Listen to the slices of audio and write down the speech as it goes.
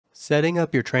Setting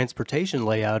up your transportation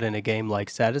layout in a game like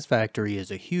Satisfactory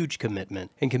is a huge commitment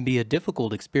and can be a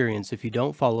difficult experience if you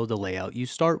don't follow the layout you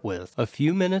start with. A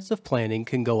few minutes of planning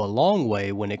can go a long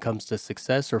way when it comes to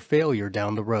success or failure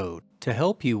down the road. To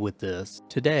help you with this,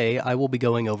 today I will be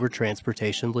going over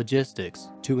transportation logistics,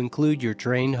 to include your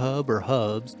train hub or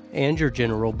hubs and your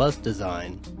general bus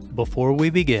design. Before we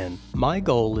begin, my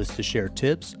goal is to share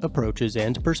tips, approaches,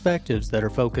 and perspectives that are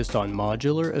focused on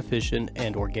modular, efficient,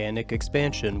 and organic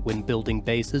expansion when building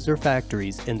bases or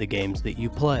factories in the games that you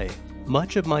play.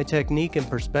 Much of my technique and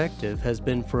perspective has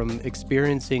been from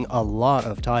experiencing a lot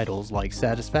of titles like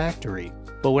Satisfactory,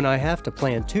 but when I have to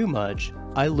plan too much,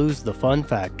 I lose the fun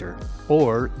factor.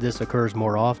 Or, this occurs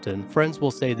more often, friends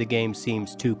will say the game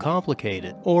seems too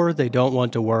complicated, or they don't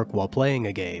want to work while playing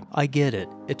a game. I get it.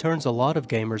 It turns a lot of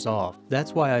gamers off.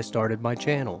 That's why I started my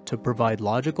channel, to provide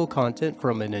logical content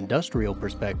from an industrial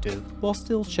perspective, while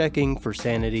still checking for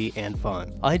sanity and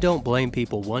fun. I don't blame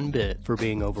people one bit for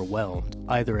being overwhelmed,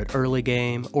 either at early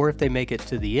game, or if they make it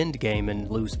to the end game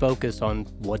and lose focus on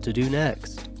what to do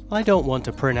next. I don't want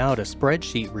to print out a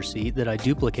spreadsheet receipt that I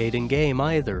duplicate in game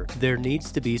either. There needs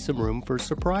to be some room for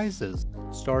surprises.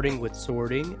 Starting with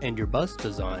sorting and your bus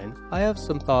design, I have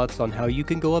some thoughts on how you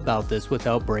can go about this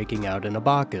without breaking out in a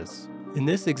bacchus. In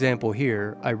this example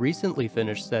here, I recently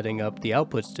finished setting up the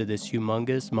outputs to this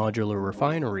humongous modular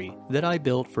refinery that I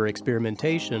built for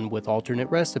experimentation with alternate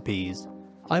recipes.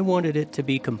 I wanted it to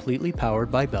be completely powered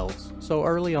by belts, so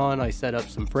early on I set up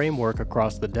some framework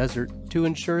across the desert to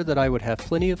ensure that I would have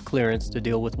plenty of clearance to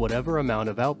deal with whatever amount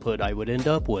of output I would end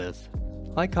up with.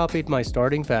 I copied my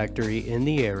starting factory in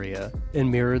the area and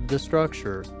mirrored the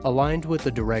structure, aligned with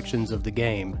the directions of the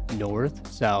game, north,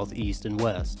 south, east, and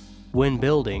west. When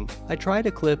building, I try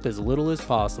to clip as little as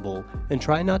possible and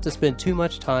try not to spend too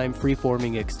much time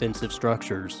freeforming extensive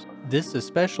structures. This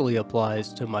especially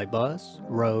applies to my bus,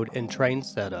 road, and train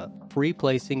setup. Free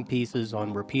placing pieces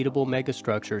on repeatable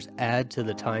megastructures add to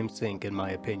the time sink in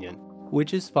my opinion,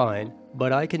 which is fine,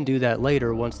 but I can do that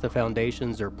later once the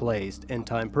foundations are placed and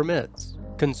time permits.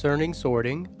 Concerning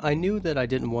sorting, I knew that I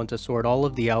didn't want to sort all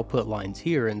of the output lines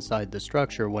here inside the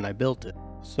structure when I built it.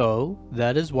 So,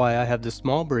 that is why I have the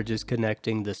small bridges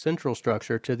connecting the central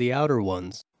structure to the outer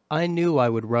ones. I knew I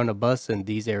would run a bus in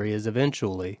these areas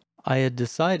eventually. I had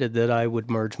decided that I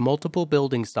would merge multiple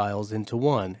building styles into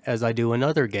one, as I do in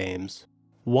other games.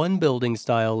 One building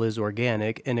style is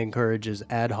organic and encourages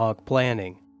ad hoc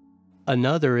planning.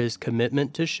 Another is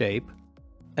commitment to shape,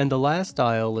 and the last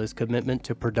style is commitment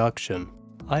to production.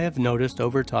 I have noticed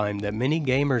over time that many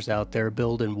gamers out there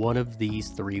build in one of these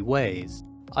three ways.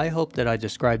 I hope that I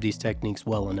described these techniques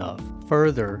well enough.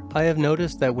 Further, I have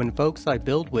noticed that when folks I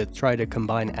build with try to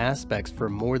combine aspects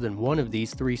from more than one of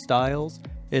these three styles,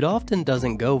 it often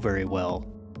doesn't go very well.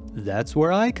 That's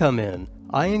where I come in.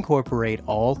 I incorporate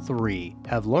all three,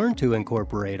 have learned to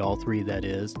incorporate all three that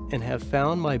is, and have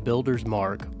found my builder's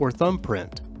mark or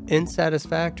thumbprint. In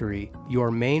Satisfactory,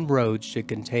 your main roads should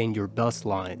contain your bus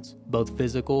lines, both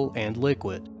physical and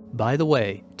liquid. By the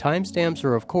way, timestamps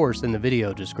are of course in the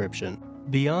video description.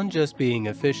 Beyond just being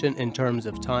efficient in terms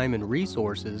of time and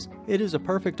resources, it is a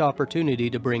perfect opportunity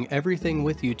to bring everything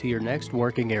with you to your next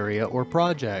working area or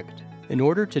project. In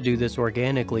order to do this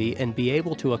organically and be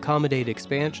able to accommodate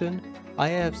expansion, I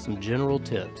have some general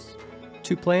tips.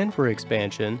 To plan for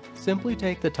expansion, simply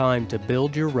take the time to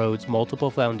build your roads multiple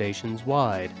foundations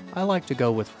wide. I like to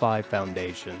go with 5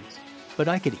 foundations, but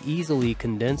I could easily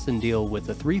condense and deal with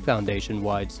a 3 foundation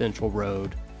wide central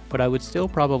road, but I would still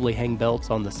probably hang belts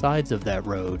on the sides of that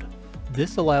road.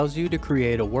 This allows you to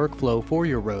create a workflow for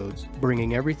your roads,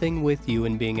 bringing everything with you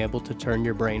and being able to turn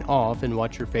your brain off and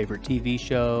watch your favorite TV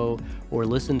show or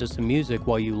listen to some music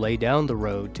while you lay down the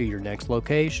road to your next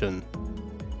location.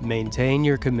 Maintain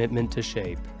your commitment to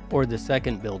shape, or the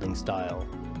second building style.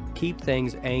 Keep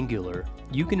things angular.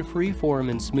 You can freeform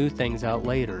and smooth things out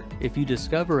later. If you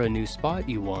discover a new spot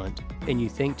you want, and you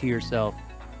think to yourself,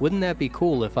 wouldn't that be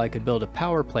cool if I could build a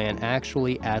power plant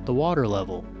actually at the water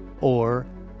level? Or,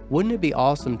 wouldn't it be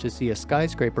awesome to see a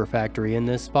skyscraper factory in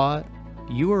this spot?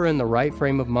 You are in the right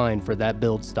frame of mind for that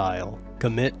build style.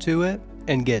 Commit to it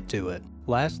and get to it.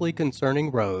 Lastly,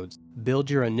 concerning roads, build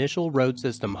your initial road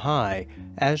system high,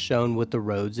 as shown with the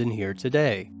roads in here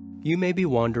today. You may be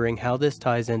wondering how this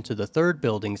ties into the third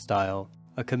building style,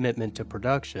 a commitment to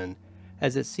production,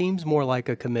 as it seems more like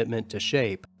a commitment to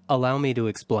shape. Allow me to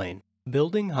explain.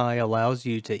 Building high allows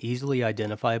you to easily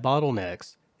identify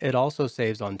bottlenecks. It also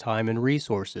saves on time and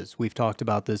resources. We've talked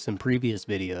about this in previous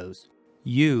videos.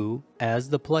 You, as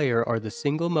the player, are the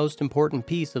single most important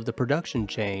piece of the production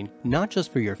chain, not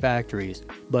just for your factories,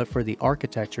 but for the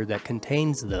architecture that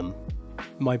contains them.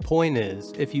 My point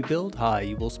is, if you build high,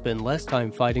 you will spend less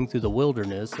time fighting through the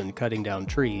wilderness and cutting down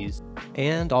trees,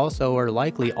 and also are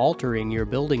likely altering your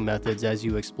building methods as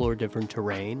you explore different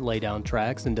terrain, lay down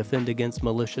tracks, and defend against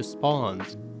malicious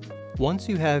spawns. Once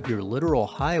you have your literal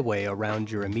highway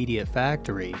around your immediate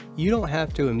factory, you don't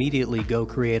have to immediately go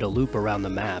create a loop around the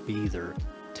map either.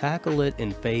 Tackle it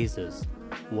in phases.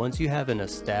 Once you have an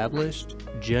established,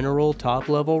 general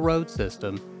top-level road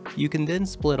system, you can then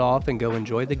split off and go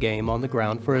enjoy the game on the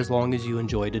ground for as long as you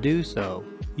enjoy to do so.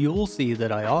 You will see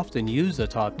that I often use a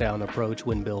top-down approach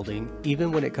when building,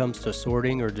 even when it comes to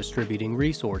sorting or distributing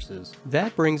resources.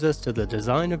 That brings us to the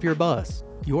design of your bus.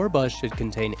 Your bus should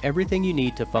contain everything you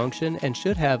need to function and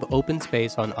should have open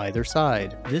space on either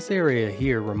side. This area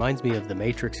here reminds me of the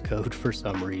Matrix code for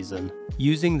some reason.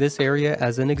 Using this area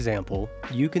as an example,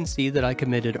 you can see that I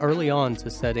committed early on to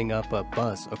setting up a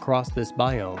bus across this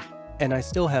biome, and I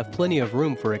still have plenty of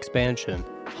room for expansion.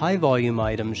 High volume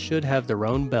items should have their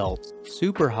own belts.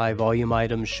 Super high volume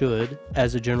items should,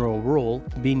 as a general rule,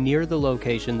 be near the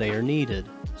location they are needed.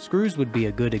 Screws would be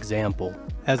a good example.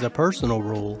 As a personal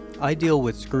rule, I deal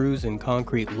with screws and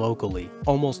concrete locally,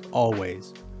 almost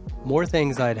always. More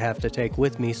things I'd have to take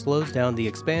with me slows down the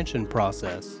expansion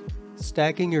process.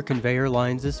 Stacking your conveyor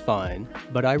lines is fine,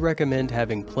 but I recommend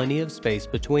having plenty of space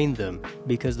between them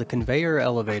because the conveyor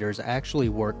elevators actually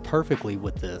work perfectly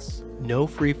with this. No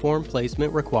freeform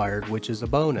placement required, which is a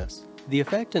bonus. The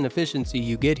effect and efficiency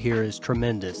you get here is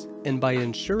tremendous, and by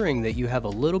ensuring that you have a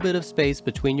little bit of space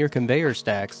between your conveyor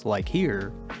stacks, like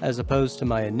here, as opposed to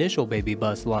my initial baby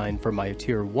bus line for my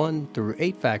tier 1 through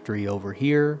 8 factory over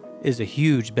here, is a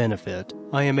huge benefit.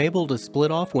 I am able to split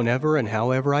off whenever and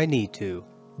however I need to.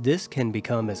 This can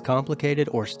become as complicated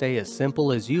or stay as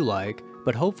simple as you like,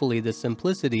 but hopefully the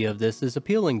simplicity of this is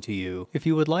appealing to you. If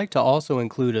you would like to also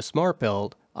include a smart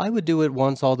belt, I would do it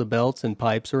once all the belts and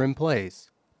pipes are in place.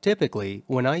 Typically,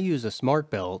 when I use a smart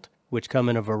belt, which come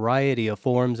in a variety of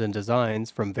forms and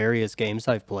designs from various games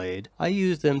I've played, I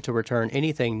use them to return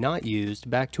anything not used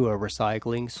back to a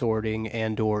recycling, sorting,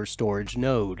 and/or storage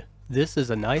node. This is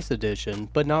a nice addition,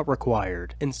 but not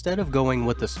required. Instead of going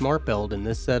with the smart belt in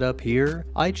this setup here,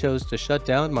 I chose to shut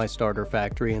down my starter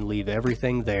factory and leave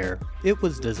everything there. It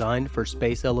was designed for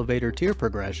space elevator tier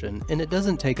progression, and it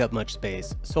doesn't take up much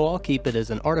space, so I'll keep it as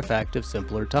an artifact of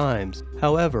simpler times.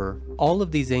 However, all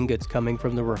of these ingots coming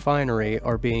from the refinery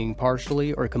are being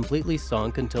partially or completely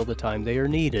sunk until the time they are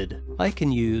needed. I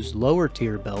can use lower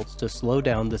tier belts to slow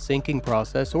down the sinking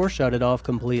process or shut it off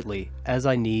completely, as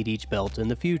I need each belt in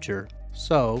the future.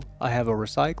 So, I have a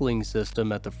recycling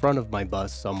system at the front of my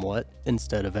bus somewhat,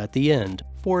 instead of at the end.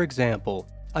 For example,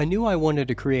 I knew I wanted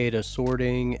to create a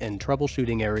sorting and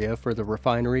troubleshooting area for the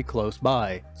refinery close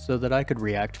by, so that I could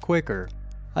react quicker.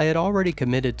 I had already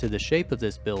committed to the shape of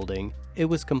this building. It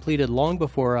was completed long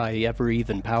before I ever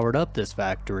even powered up this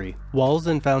factory. Walls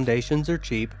and foundations are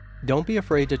cheap. Don't be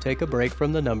afraid to take a break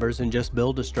from the numbers and just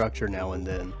build a structure now and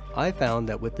then. I found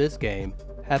that with this game,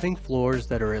 having floors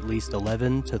that are at least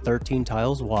 11 to 13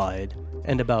 tiles wide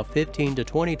and about 15 to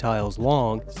 20 tiles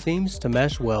long seems to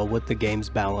mesh well with the game's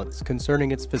balance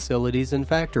concerning its facilities and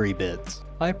factory bits.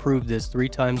 I proved this 3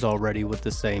 times already with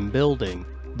the same building.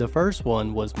 The first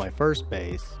one was my first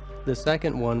base. The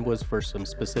second one was for some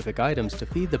specific items to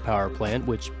feed the power plant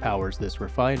which powers this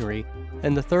refinery,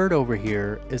 and the third over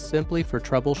here is simply for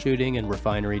troubleshooting and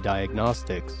refinery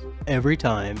diagnostics. Every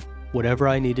time, whatever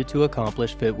I needed to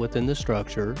accomplish fit within the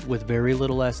structure, with very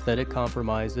little aesthetic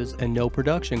compromises and no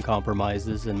production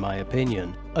compromises in my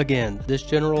opinion. Again, this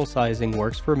general sizing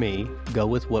works for me, go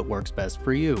with what works best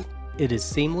for you. It is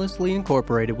seamlessly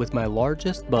incorporated with my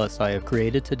largest bus I have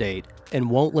created to date, and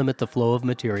won't limit the flow of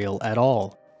material at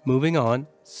all. Moving on,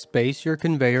 space your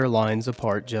conveyor lines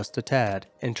apart just a tad,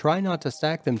 and try not to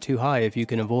stack them too high if you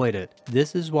can avoid it.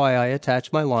 This is why I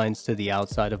attach my lines to the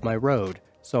outside of my road,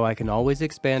 so I can always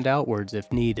expand outwards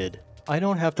if needed. I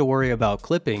don't have to worry about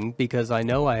clipping because I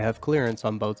know I have clearance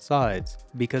on both sides,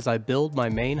 because I build my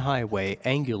main highway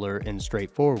angular and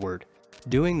straightforward.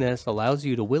 Doing this allows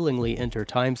you to willingly enter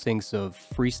time sinks of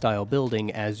freestyle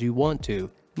building as you want to,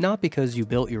 not because you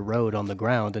built your road on the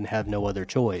ground and have no other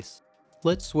choice.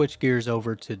 Let's switch gears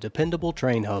over to dependable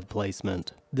train hub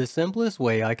placement. The simplest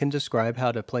way I can describe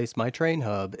how to place my train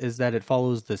hub is that it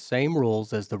follows the same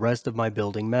rules as the rest of my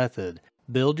building method.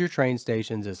 Build your train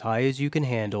stations as high as you can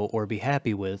handle or be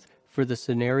happy with for the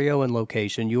scenario and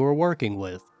location you are working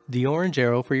with. The orange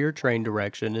arrow for your train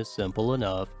direction is simple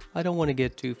enough. I don't want to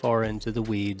get too far into the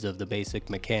weeds of the basic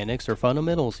mechanics or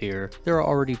fundamentals here. There are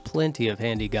already plenty of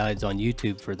handy guides on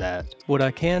YouTube for that. What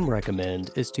I can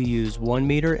recommend is to use 1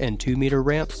 meter and 2 meter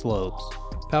ramp slopes.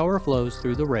 Power flows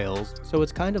through the rails, so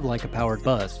it's kind of like a powered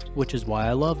bus, which is why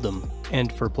I love them.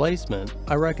 And for placement,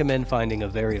 I recommend finding a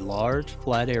very large,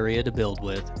 flat area to build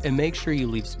with, and make sure you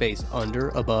leave space under,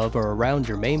 above, or around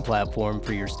your main platform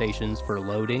for your stations for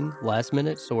loading,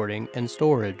 last-minute sorting, and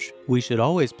storage. We should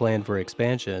always plan for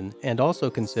expansion, and also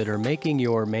consider making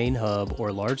your main hub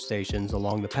or large stations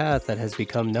along the path that has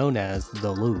become known as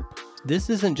the loop.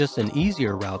 This isn't just an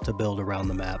easier route to build around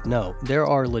the map, no. There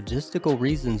are logistical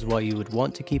reasons why you would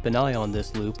want to keep an eye on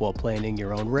this loop while planning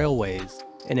your own railways.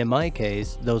 And in my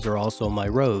case, those are also my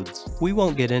roads. We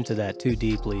won't get into that too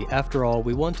deeply. After all,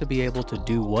 we want to be able to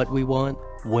do what we want,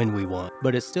 when we want.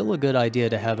 But it's still a good idea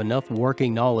to have enough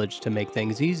working knowledge to make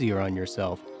things easier on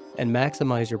yourself and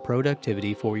maximize your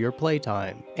productivity for your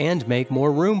playtime, and make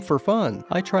more room for fun.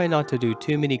 I try not to do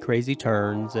too many crazy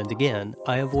turns, and again,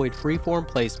 I avoid freeform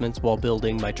placements while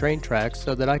building my train tracks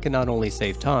so that I can not only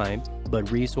save time, but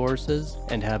resources,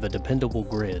 and have a dependable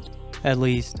grid. At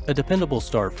least, a dependable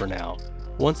start for now.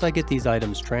 Once I get these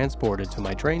items transported to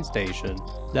my train station,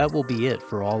 that will be it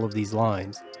for all of these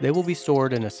lines. They will be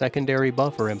stored in a secondary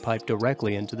buffer and piped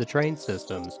directly into the train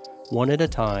systems, one at a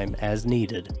time as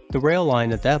needed. The rail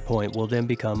line at that point will then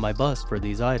become my bus for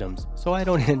these items, so I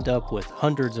don't end up with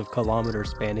hundreds of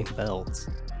kilometers spanning belts.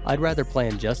 I'd rather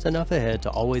plan just enough ahead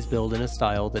to always build in a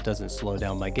style that doesn't slow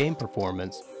down my game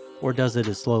performance, or does it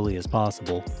as slowly as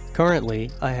possible. Currently,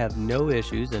 I have no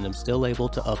issues and am still able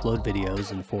to upload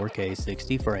videos in 4K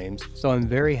 60 frames, so I'm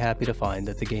very happy to find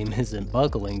that the game isn't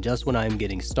buckling just when I'm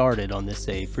getting started on this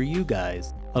save for you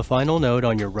guys. A final note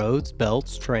on your roads,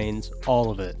 belts, trains,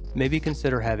 all of it. Maybe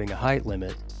consider having a height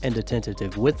limit and a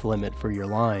tentative width limit for your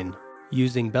line.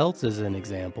 Using belts as an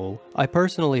example, I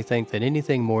personally think that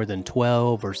anything more than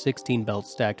 12 or 16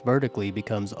 belts stacked vertically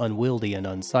becomes unwieldy and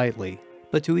unsightly.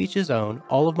 But to each his own,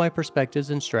 all of my perspectives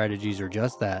and strategies are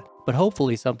just that, but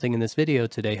hopefully something in this video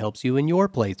today helps you in your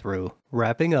playthrough.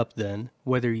 Wrapping up then,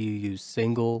 whether you use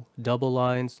single, double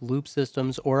lines, loop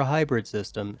systems, or a hybrid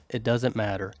system, it doesn't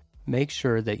matter. Make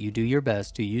sure that you do your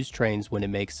best to use trains when it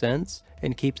makes sense,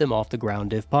 and keep them off the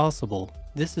ground if possible.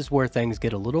 This is where things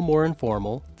get a little more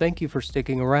informal. Thank you for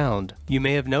sticking around. You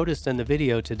may have noticed in the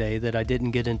video today that I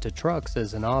didn't get into trucks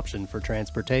as an option for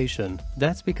transportation.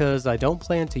 That's because I don't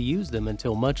plan to use them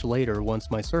until much later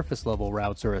once my surface level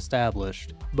routes are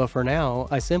established. But for now,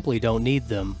 I simply don't need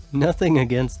them. Nothing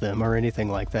against them or anything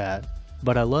like that.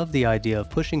 But I love the idea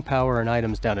of pushing power and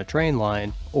items down a train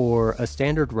line, or a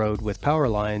standard road with power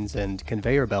lines and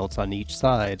conveyor belts on each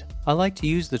side. I like to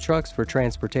use the trucks for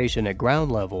transportation at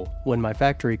ground level when my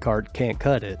factory cart can't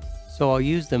cut it, so I'll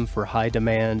use them for high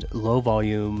demand, low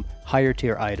volume, higher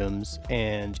tier items,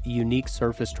 and unique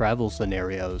surface travel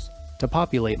scenarios to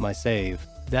populate my save.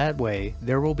 That way,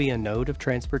 there will be a node of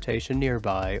transportation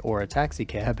nearby or a taxi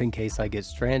cab in case I get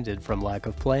stranded from lack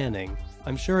of planning.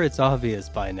 I'm sure it's obvious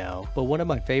by now, but one of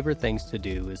my favorite things to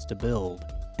do is to build.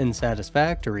 In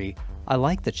Satisfactory, I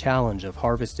like the challenge of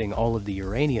harvesting all of the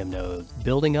uranium nodes,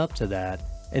 building up to that,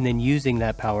 and then using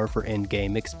that power for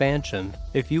endgame expansion.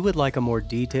 If you would like a more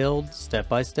detailed,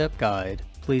 step-by-step guide,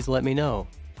 please let me know.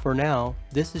 For now,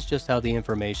 this is just how the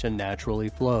information naturally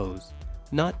flows.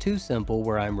 Not too simple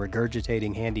where I'm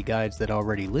regurgitating handy guides that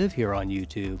already live here on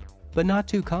YouTube, but not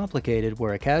too complicated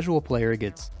where a casual player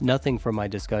gets nothing from my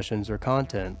discussions or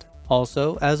content.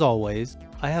 Also, as always,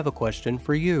 I have a question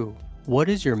for you. What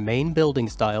is your main building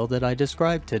style that I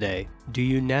described today? Do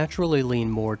you naturally lean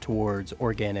more towards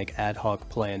organic ad hoc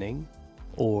planning?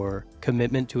 Or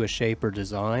commitment to a shape or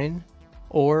design?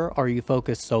 Or are you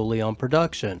focused solely on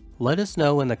production? Let us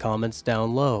know in the comments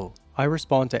down low. I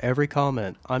respond to every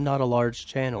comment. I'm not a large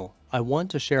channel. I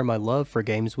want to share my love for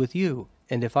games with you.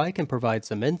 And if I can provide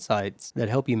some insights that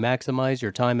help you maximize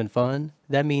your time and fun,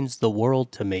 that means the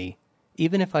world to me.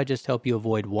 Even if I just help you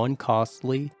avoid one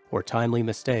costly or timely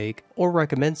mistake, or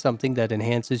recommend something that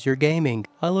enhances your gaming.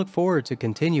 I look forward to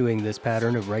continuing this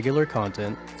pattern of regular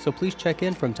content, so please check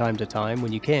in from time to time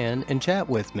when you can and chat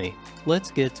with me.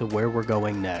 Let's get to where we're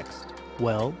going next.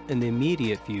 Well, in the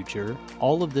immediate future,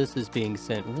 all of this is being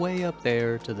sent way up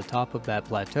there to the top of that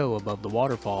plateau above the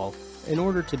waterfall in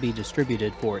order to be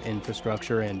distributed for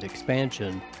infrastructure and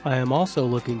expansion. I am also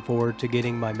looking forward to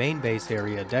getting my main base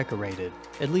area decorated,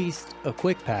 at least a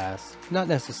quick pass, not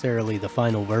necessarily the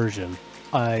final version.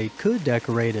 I could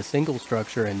decorate a single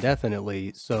structure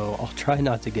indefinitely, so I'll try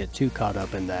not to get too caught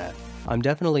up in that. I'm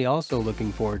definitely also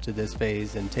looking forward to this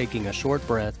phase and taking a short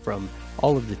breath from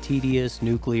all of the tedious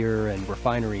nuclear and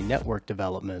refinery network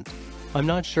development. I'm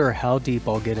not sure how deep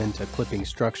I'll get into clipping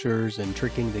structures and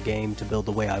tricking the game to build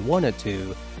the way I want it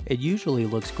to. It usually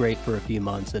looks great for a few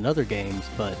months in other games,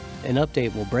 but an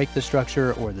update will break the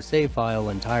structure or the save file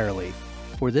entirely.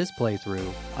 For this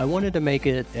playthrough, I wanted to make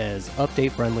it as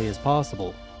update friendly as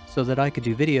possible, so that I could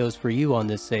do videos for you on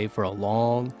this save for a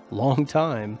long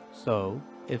time. So,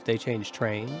 if they change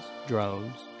trains,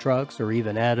 drones, trucks, or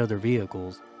even add other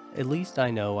vehicles, at least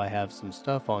I know I have some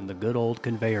stuff on the good old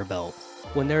conveyor belt.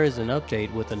 When there is an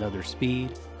update with another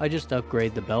speed, I just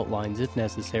upgrade the belt lines if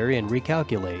necessary and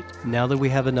recalculate. Now that we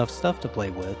have enough stuff to play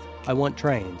with, I want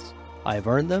trains. I've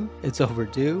earned them, it's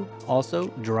overdue. Also,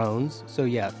 drones. So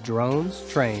yeah, drones,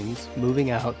 trains, moving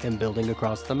out and building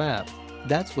across the map.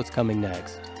 That's what's coming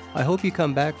next. I hope you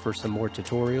come back for some more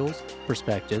tutorials,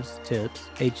 perspectives, tips,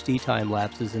 HD time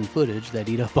lapses, and footage that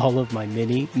eat up all of my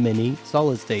mini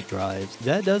solid-state drives.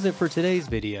 That does it for today's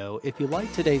video. If you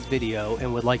liked today's video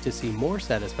and would like to see more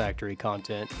Satisfactory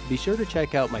content, be sure to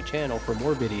check out my channel for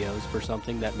more videos for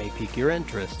something that may pique your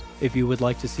interest. If you would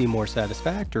like to see more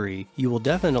Satisfactory, you will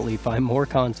definitely find more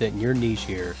content in your niche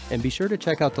here, and be sure to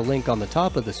check out the link on the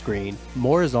top of the screen.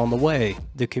 More is on the way.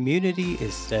 The community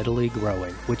is steadily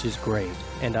growing, which is great,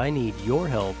 and I need your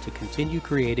help to continue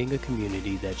creating a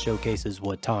community that showcases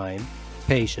what time,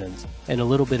 patience, and a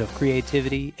little bit of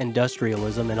creativity,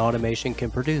 industrialism, and automation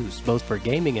can produce, both for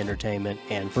gaming entertainment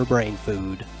and for brain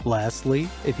food. Lastly,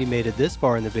 if you made it this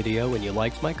far in the video and you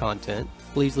liked my content,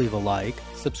 please leave a like,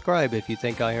 subscribe if you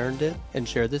think I earned it, and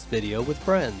share this video with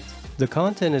friends. The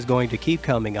content is going to keep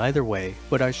coming either way,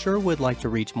 but I sure would like to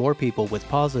reach more people with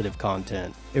positive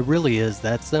content. It really is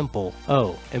that simple.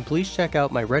 Oh, and please check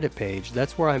out my Reddit page.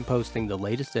 That's where I'm posting the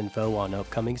latest info on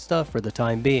upcoming stuff for the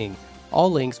time being. All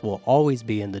links will always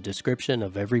be in the description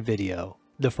of every video.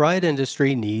 The fried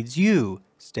industry needs you.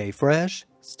 Stay fresh,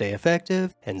 stay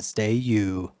effective, and stay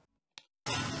you.